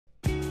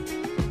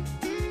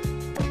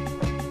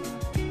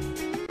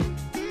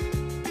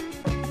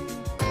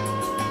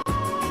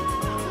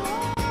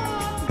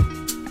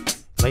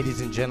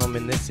Ladies and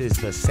gentlemen, this is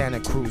the Santa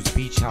Cruz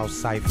Beach House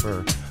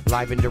Cypher,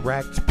 live and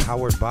direct,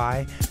 powered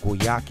by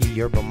Guayaki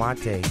Yerba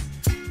Mate.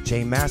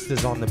 J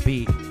Mastah's on the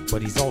beat,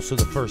 but he's also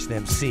the first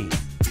MC.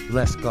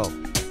 Let's go.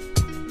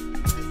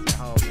 Let's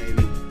go,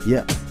 baby.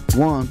 Yeah,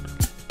 one.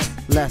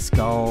 Let's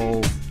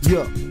go.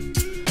 Yeah.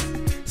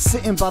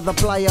 Sitting by the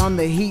playa on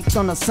the heat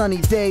on a sunny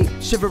day.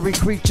 Shivery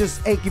creatures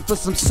aching for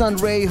some sun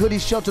ray.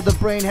 Hoodies shelter the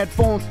brain,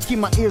 headphones keep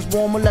my ears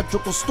warm.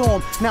 Electrical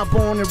storm, now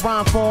born in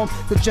rhyme form.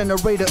 The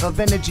generator of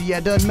energy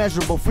at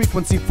unmeasurable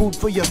frequency. Food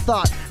for your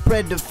thought,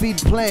 bread to feed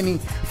plenty.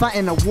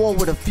 Fighting a war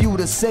with a few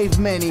to save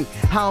many.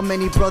 How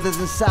many brothers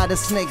inside a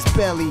snake's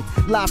belly?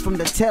 Live from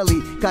the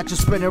telly, got you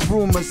spreading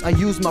rumors. I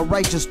use my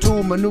righteous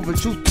tool, maneuver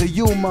truth to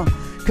humor.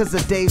 Cause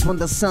the days when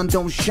the sun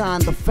don't shine,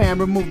 the fan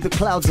remove the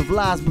clouds of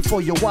lies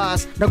before your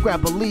eyes. Now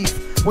grab a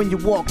leaf when you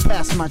walk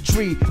past my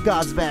tree.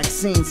 God's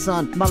vaccine,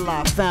 son, my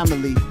life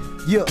family.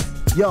 Yo,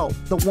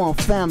 the one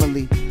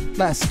family.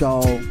 Let's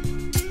go.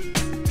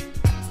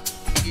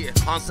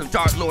 On some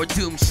Dark Lord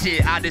Doom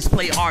shit, I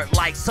display art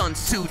like Sun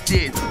Tzu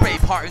did.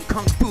 Braveheart and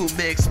Kung Fu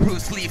mix,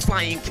 Bruce Lee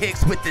flying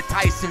kicks with the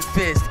Tyson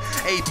fist.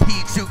 AP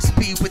juke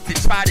speed with the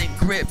trident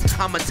grip.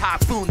 I'm a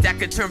typhoon that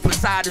can turn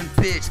Poseidon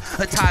bitch.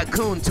 A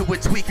tycoon to a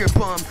tweaker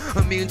bum,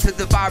 immune to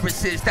the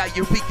viruses that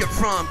you're weaker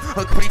from.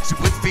 A creature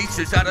with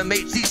features that'll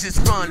make Jesus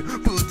run.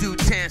 Voodoo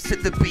chants to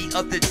the beat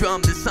of the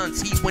drum. The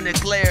sun's heat when it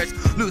glares.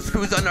 Loose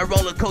screws on a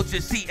roller coaster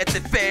seat at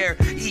the fair.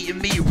 Eating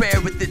me rare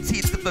with the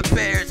teeth of a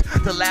bear's.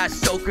 The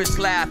last joker's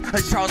laugh.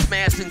 A Charles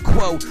Manson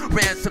quote,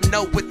 ransom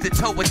note with the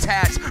toe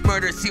attached.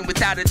 Murder scene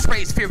without a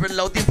trace, fear and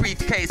loathing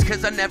briefcase.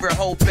 Cause I never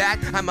hold back,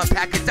 I'm a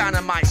pack of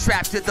dynamite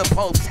strapped to the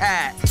Pope's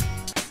hat.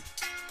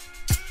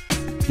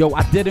 Yo,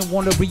 I didn't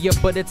want to be here,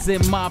 but it's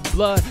in my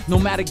blood.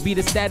 Nomadic be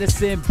the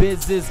status in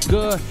biz is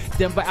good.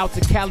 Denver out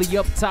to Cali,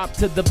 up top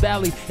to the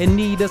valley. In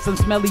need of some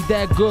smelly,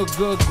 that good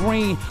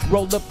green.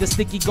 Roll up the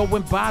sticky, go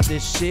and buy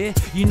this shit.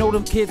 You know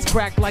them kids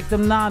crack like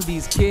them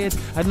 90s kids.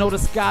 I know the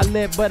sky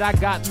lit, but I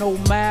got no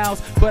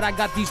miles. But I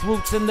got these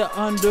roots in the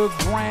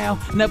underground.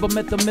 Never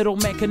met the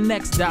middleman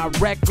connects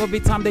direct.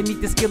 Every time they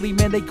meet the skilly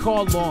man, they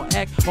call on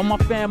X. On my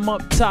fam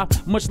up top,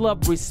 much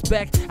love,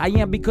 respect. I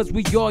am because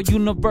we all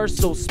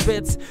universal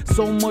spits.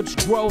 So much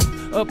growth,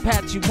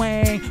 Apache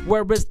Wang.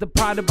 Where is the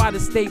pride by the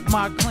state?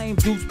 My claim,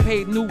 dues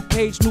paid, new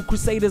page, new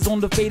crusaders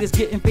on the faders,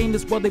 getting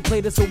famous while they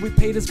played us, so we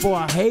paid us for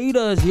our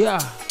haters, yeah.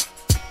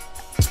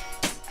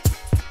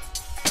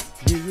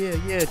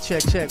 Yeah,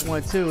 check,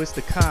 1, 2, it's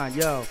the con,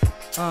 yo.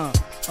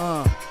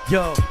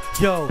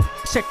 Yo,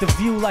 check the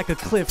view like a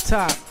cliff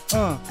top.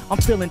 I'm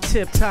feeling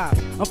tip top.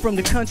 I'm from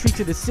the country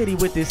to the city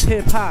with this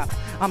hip hop.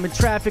 I'm in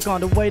traffic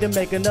on the way to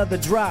make another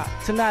drop.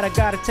 Tonight I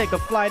gotta take a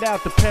flight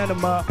out to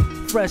Panama.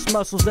 Fresh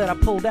muscles that I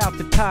pulled out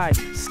the tide.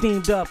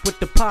 Steamed up with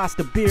the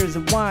pasta, beers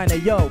and wine. Hey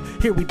yo,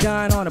 here we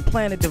dine on a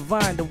planet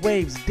divine. The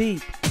waves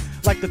deep,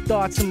 like the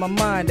thoughts in my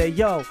mind. Hey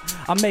yo,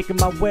 I'm making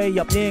my way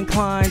up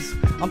inclines.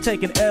 I'm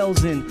taking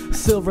L's in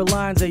silver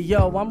lines. Hey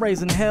yo, I'm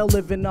raising hell,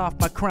 living off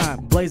my crime.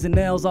 Blazing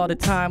nails all the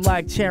time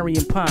like cherry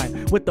and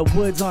pine. With the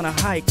woods on a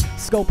hike,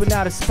 scoping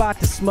out a spot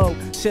to smoke.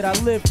 Shit, I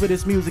live for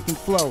this music and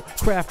flow.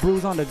 Craft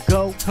brews on the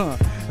go,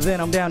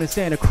 Then I'm down in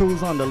Santa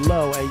Cruz on the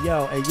low. Hey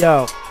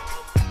yo.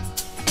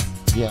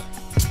 Yeah.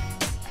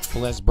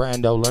 Blest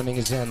Brando, learning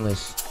is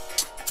endless.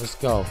 Let's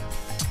go.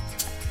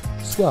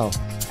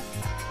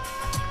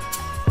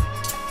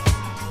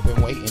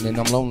 Been waiting and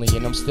I'm lonely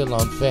and I'm still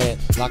unfed.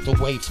 Locked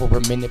away for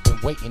a minute, been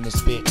waiting to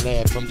spit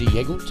lad. From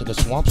Diego to the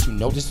swamps, you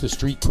notice the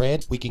street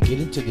cred. We can get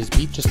into this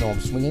beef, just know I'm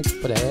swinging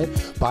for the head.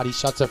 Body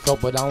shots are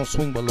felt, but I don't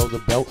swing below the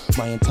belt.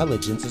 My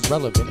intelligence is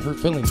relevant, her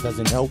feelings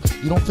doesn't help.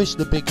 You don't fish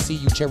the big sea,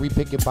 you cherry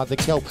pick it by the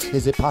kelp.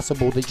 Is it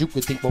possible that you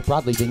could think more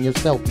broadly than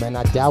yourself? Man,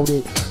 I doubt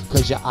it,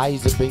 cause your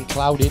eyes have been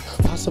clouded.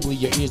 Possibly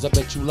your ears, I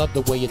bet you love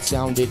the way it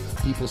sounded.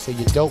 People say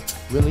you're dope,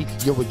 really?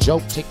 You're a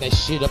joke. Take that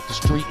shit up the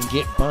street and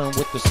get burned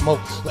with the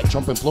smoke. Like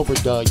Trump in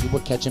Florida, you were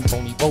catching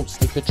phony votes.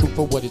 Take the truth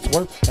for what it's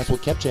worth, that's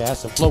what kept your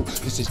ass afloat.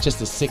 This is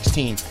just a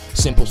 16,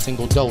 simple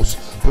single dose.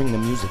 Bring the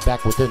music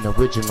back with an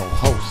original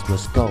host.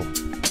 Let's go.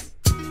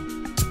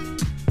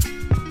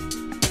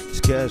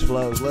 It's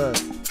Qedjflows, look.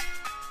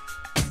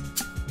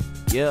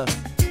 Yeah.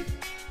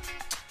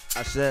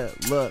 I said,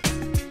 look.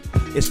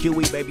 It's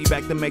QE, baby,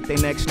 back to make they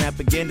neck snap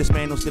again. This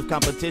man no stiff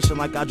competition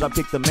like I drop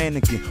kick the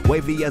mannequin.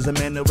 Wavy as a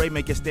man array,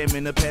 make your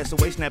stamina pass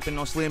away. Snapping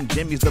on Slim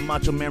Jimmy's the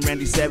Macho Man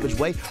Randy Savage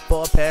way.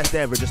 Far past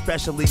average,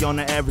 especially on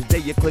the average day.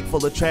 You click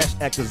full of trash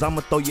actors,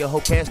 I'ma throw your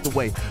whole cast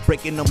away.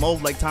 Breaking the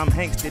mold like Tom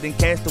Hanks did in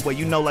Castaway.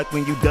 You know, like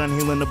when you done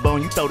healing the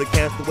bone, you throw the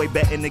cast away.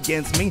 Betting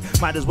against me,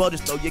 might as well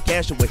just throw your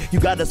cash away.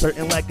 You got a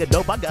certain lack of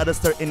dope, I got a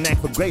certain knack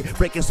for great.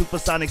 Breaking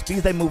supersonic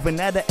speeds, they moving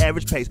at an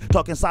average pace.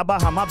 Talking side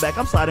behind my back,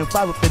 I'm sliding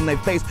 5 up in their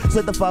face.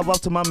 Slid the 5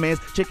 off to my man's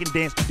chicken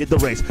dance, did the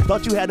race.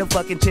 Thought you had a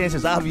fucking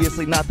chances,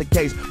 obviously not the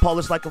case.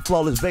 Polished like a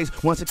flawless vase,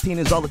 116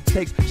 is all it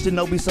takes.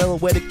 Shinobi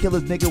silhouette to kill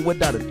his nigga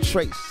without a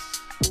trace.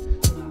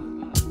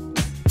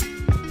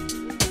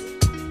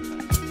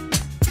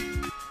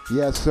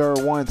 Yes, sir.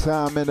 One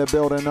time in the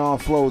building, all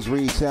flows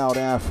reach out,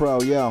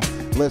 Afro. Yo,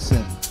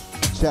 listen.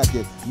 check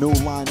it. New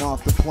line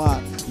off the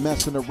plot.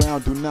 Messing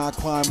around, do not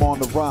climb on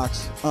the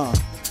rocks.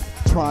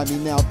 Try me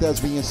now,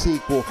 thespian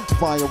sequel.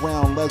 Fly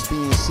around,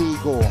 lesbian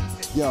seagull.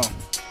 Yo,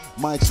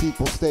 Mike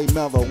sequel, stay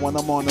mellow. When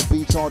I'm on the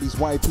beach, all these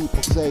white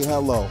people say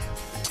hello.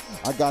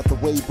 I got the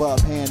wave up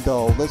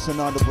handle. Listen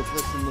to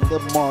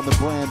live on the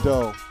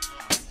Brando.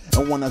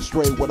 And when I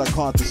stray, what I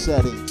caught the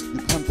setting.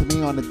 You come to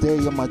me on the day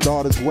of my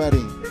daughter's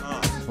wedding.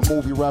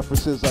 Movie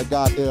references, I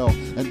got ill.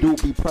 And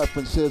doobie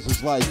preferences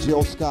is like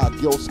Gil Scott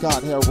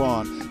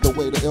Heron. The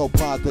way the ill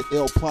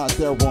plot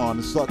thereon.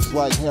 It sucks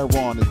like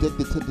heroin,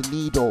 addicted to the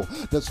needle.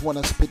 That's when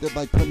I spit it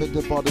like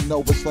primitive. All to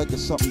know it's like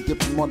it's something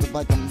different, more than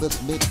like I'm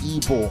this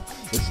medieval.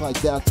 It's like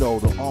that though,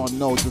 the all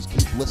know, just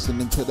keep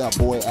listening to that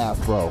boy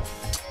Afro.